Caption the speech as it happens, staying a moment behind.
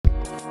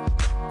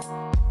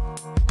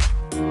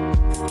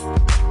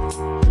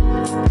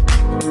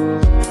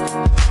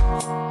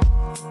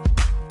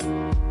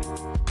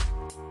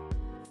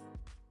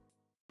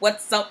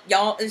What's up,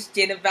 y'all? It's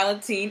Jada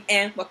Valentine,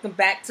 and welcome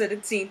back to the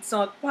Teen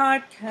Talk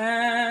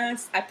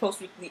Podcast. I post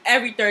weekly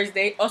every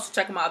Thursday. Also,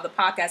 check out my other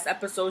podcast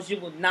episodes.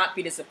 You will not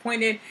be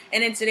disappointed.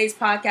 And in today's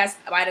podcast,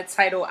 by the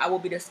title, I will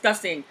be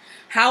discussing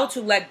how to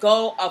let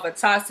go of a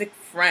toxic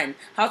friend.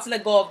 How to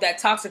let go of that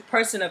toxic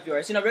person of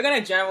yours. We're going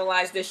to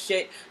generalize this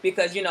shit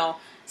because,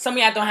 some of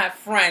y'all don't have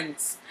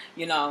friends.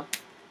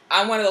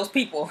 I'm one of those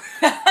people.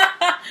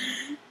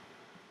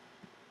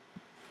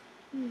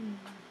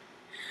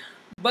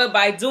 But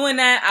by doing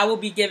that, I will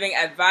be giving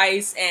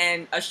advice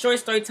and a short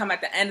story time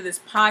at the end of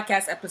this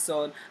podcast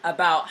episode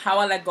about how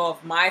I let go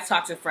of my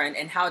toxic friend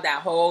and how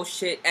that whole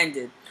shit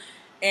ended.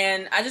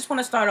 And I just want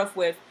to start off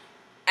with,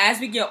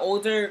 as we get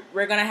older,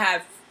 we're going to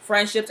have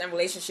friendships and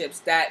relationships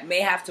that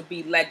may have to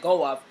be let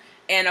go of.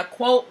 And a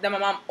quote that my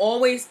mom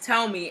always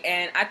tell me,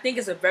 and I think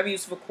it's a very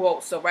useful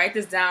quote, so write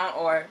this down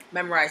or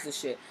memorize this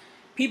shit.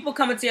 People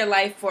come into your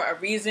life for a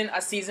reason,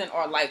 a season,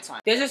 or a lifetime.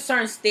 There's just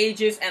certain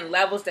stages and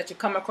levels that you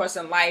come across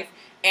in life,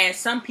 and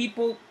some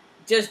people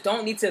just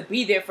don't need to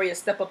be there for your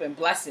step up in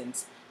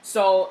blessings.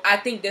 So I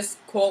think this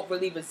quote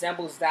really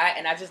resembles that,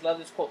 and I just love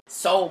this quote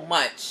so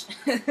much.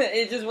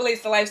 It just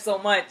relates to life so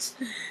much.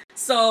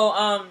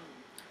 So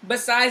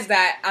besides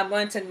that, I'm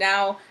going to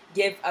now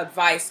give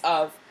advice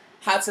of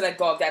how to let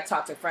go of that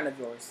toxic friend of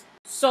yours.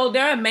 So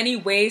there are many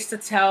ways to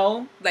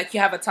tell like you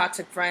have a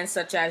toxic friend,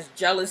 such as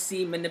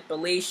jealousy,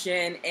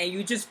 manipulation, and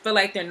you just feel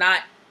like they're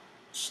not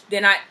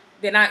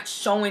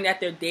showing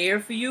that they're there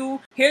for you.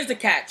 Here's the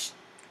catch.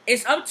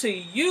 It's up to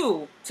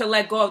you to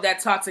let go of that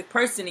toxic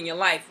person in your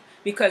life.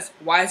 Because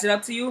why is it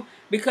up to you?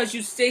 Because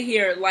you sit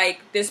here like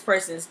this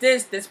person's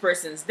this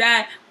person's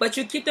that, but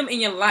you keep them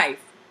in your life.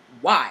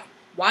 Why?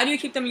 Why do you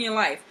keep them in your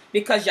life?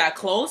 Because y'all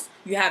close,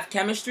 you have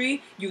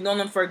chemistry, you've known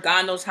them for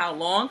God knows how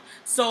long.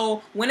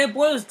 So when it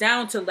boils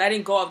down to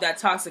letting go of that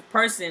toxic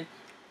person,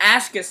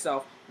 ask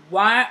yourself,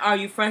 why are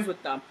you friends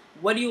with them?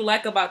 What do you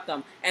like about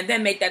them? And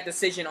then make that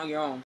decision on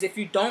your own. If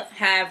you don't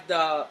have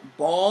the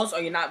balls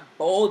or you're not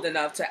bold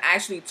enough to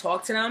actually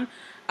talk to them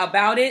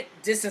about it,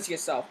 distance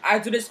yourself. I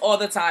do this all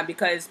the time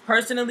because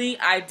personally,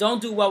 I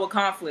don't do well with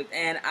conflict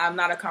and I'm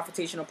not a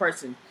confrontational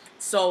person.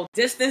 So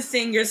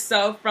distancing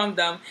yourself from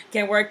them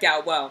can work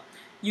out well.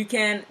 You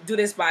can do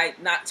this by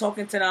not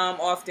talking to them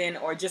often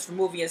or just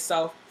removing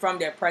yourself from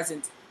their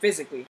presence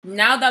physically.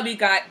 Now that we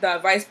got the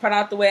advice put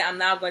out the way, I'm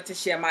now going to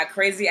share my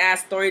crazy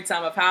ass story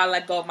time of how I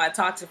let go of my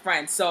toxic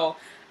friend. So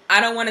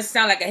I don't want to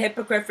sound like a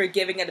hypocrite for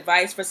giving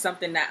advice for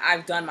something that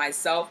I've done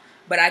myself,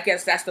 but I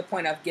guess that's the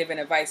point of giving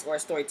advice or a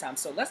story time.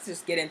 So let's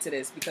just get into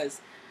this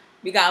because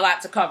we got a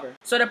lot to cover.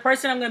 So the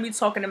person I'm going to be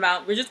talking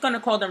about, we're just going to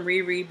call them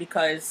Riri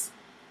because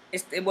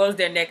it was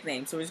their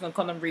nickname. So we're just going to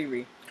call them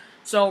Riri.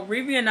 So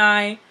Riri and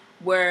I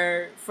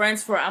were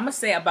friends for, I'm going to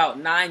say, about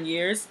 9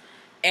 years.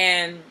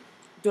 And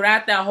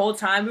throughout that whole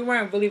time, we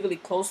weren't really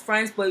close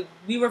friends, but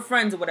we were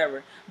friends or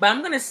whatever. But I'm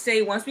going to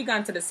say once we got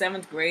into the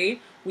 7th grade,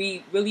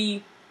 we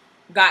really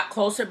got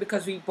closer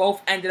because we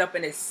both ended up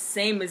in the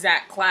same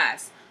exact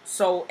class.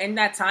 So in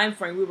that time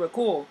frame, we were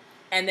cool.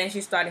 And then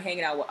she started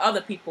hanging out with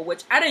other people,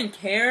 which I didn't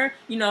care.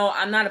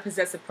 I'm not a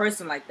possessive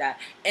person like that.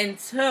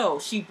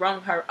 Until she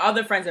brought her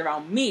other friends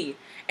around me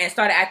and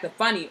started acting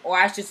funny, or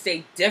I should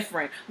say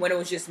different, when it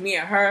was just me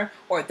and her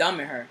or them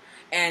and her.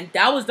 And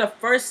that was the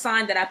first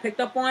sign that I picked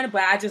up on,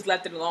 but I just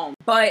left it alone.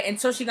 But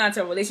until she got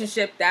into a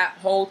relationship, that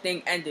whole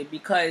thing ended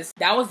because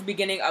that was the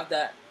beginning of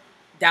the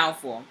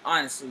downfall,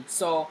 honestly.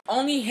 So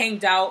only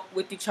hanged out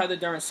with each other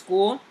during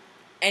school.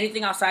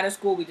 Anything outside of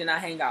school, we did not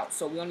hang out.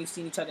 So we only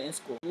seen each other in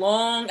school.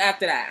 Long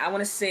after that, I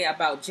want to say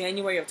about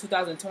January of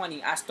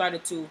 2020, I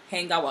started to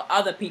hang out with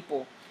other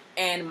people.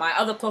 And my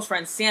other close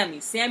friend,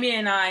 Sammy. Sammy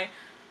and I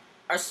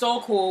are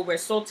so cool. We're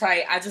so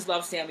tight. I just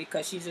love Sammy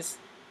because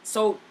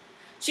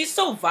she's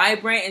so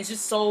vibrant and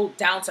just so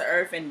down to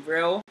earth and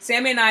real.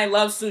 Sammy and I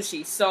love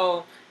sushi.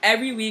 So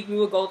every week we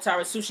would go to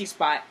our sushi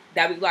spot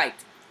that we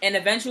liked. And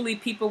eventually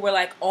people were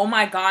like, oh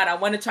my God, I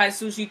want to try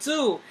sushi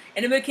too.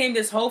 And it became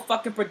this whole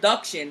fucking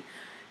production.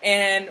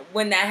 And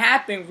when that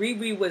happened,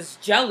 Riri was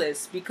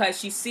jealous because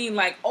she seen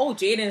like, oh,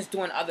 Jaden's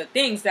doing other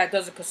things that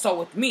doesn't consult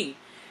with me.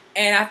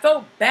 And I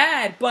felt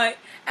bad, but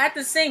at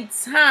the same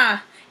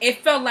time,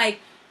 it felt like,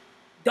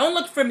 don't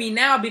look for me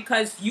now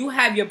because you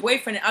have your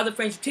boyfriend and other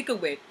friends you kick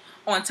it with.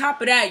 On top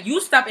of that,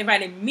 you stopped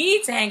inviting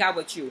me to hang out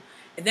with you.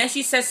 And then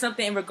she said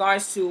something in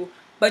regards to,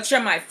 but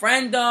you're my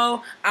friend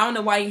though. I don't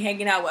know why you're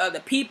hanging out with other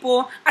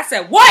people. I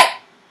said, what?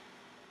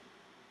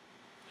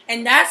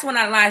 And that's when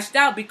I lashed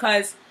out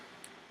because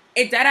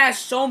that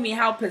ass showed me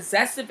how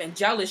possessive and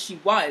jealous she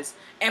was.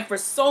 And for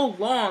so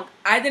long,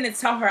 I didn't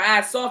tell her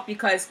ass off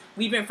because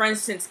we've been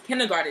friends since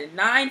kindergarten.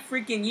 9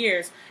 freaking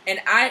years. And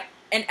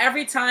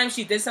every time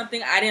she did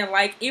something I didn't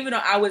like, even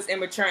though I was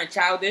immature and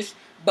childish,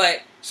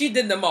 but she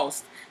did the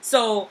most.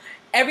 So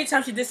every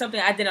time she did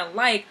something I didn't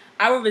like,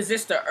 I would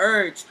resist the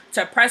urge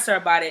to press her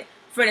about it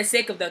for the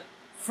sake of the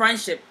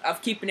friendship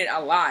of keeping it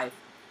alive.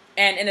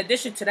 And in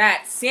addition to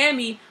that,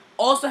 Sammy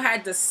also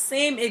had the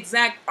same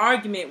exact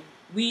argument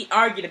we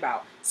argued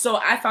about. So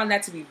I found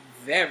that to be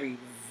very,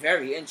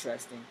 very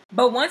interesting.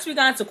 But once we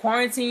got into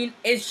quarantine,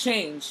 it's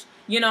changed.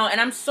 You know, and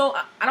I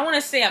don't want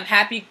to say I'm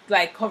happy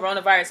like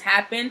coronavirus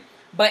happened,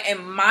 but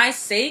in my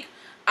sake,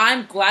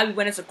 I'm glad we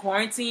went into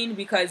quarantine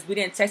because we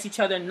didn't text each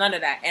other, none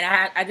of that.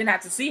 And I didn't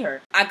have to see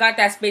her. I got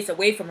that space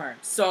away from her.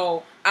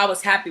 So I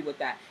was happy with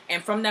that.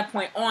 And from that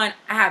point on,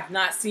 I have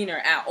not seen her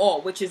at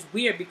all, which is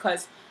weird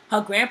because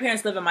her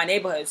grandparents live in my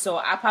neighborhood. So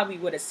I probably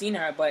would have seen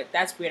her, but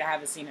that's weird. I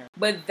haven't seen her.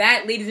 But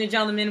that, ladies and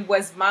gentlemen,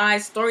 was my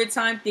story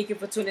time. Thank you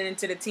for tuning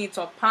into the Teen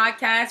Talk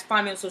podcast.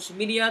 Find me on social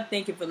media.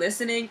 Thank you for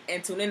listening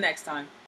and tune in next time.